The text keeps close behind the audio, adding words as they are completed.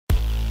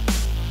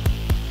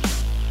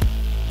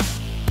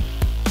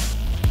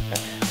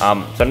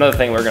So another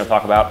thing we're going to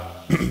talk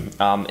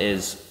about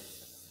is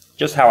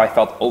just how I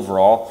felt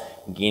overall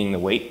gaining the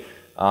weight.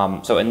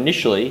 So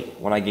initially,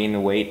 when I gained the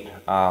weight,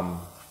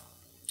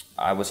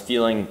 I was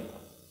feeling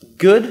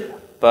good,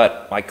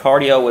 but my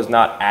cardio was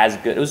not as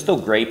good. It was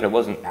still great, but it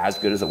wasn't as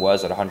good as it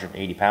was at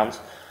 180 pounds.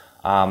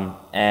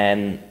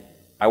 And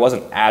I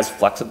wasn't as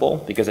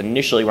flexible because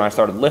initially when I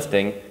started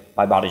lifting,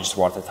 my body just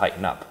wanted to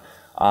tighten up.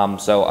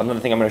 So another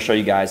thing I'm going to show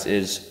you guys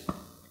is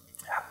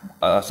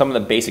some of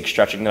the basic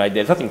stretching that I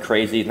did. It's nothing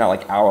crazy. It's not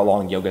like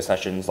hour-long yoga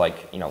sessions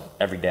like, you know,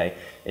 every day.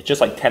 It's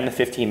just like 10 to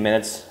 15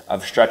 minutes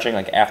of stretching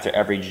like after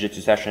every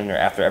jiu-jitsu session or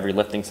after every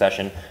lifting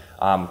session,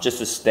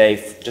 just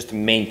to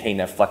maintain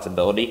that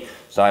flexibility.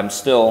 So I'm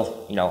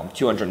still, you know, I'm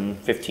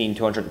 215,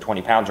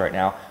 220 pounds right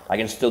now. I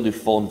can still do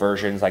full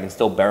inversions. I can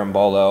still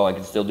berimbolo. I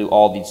can still do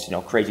all these, you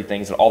know, crazy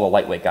things that all the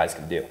lightweight guys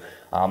can do.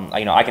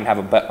 You know, I can have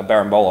a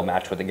berimbolo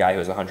match with a guy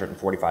who's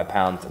 145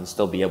 pounds and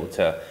still be able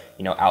to,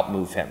 you know,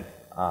 outmove him.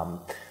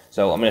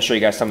 So I'm going to show you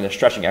guys some of the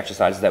stretching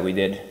exercises that we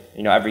did.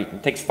 You know,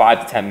 it takes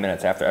 5 to 10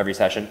 minutes after every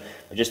session.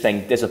 But just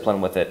staying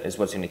disciplined with it is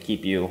what's going to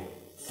keep you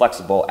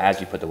flexible as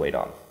you put the weight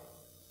on.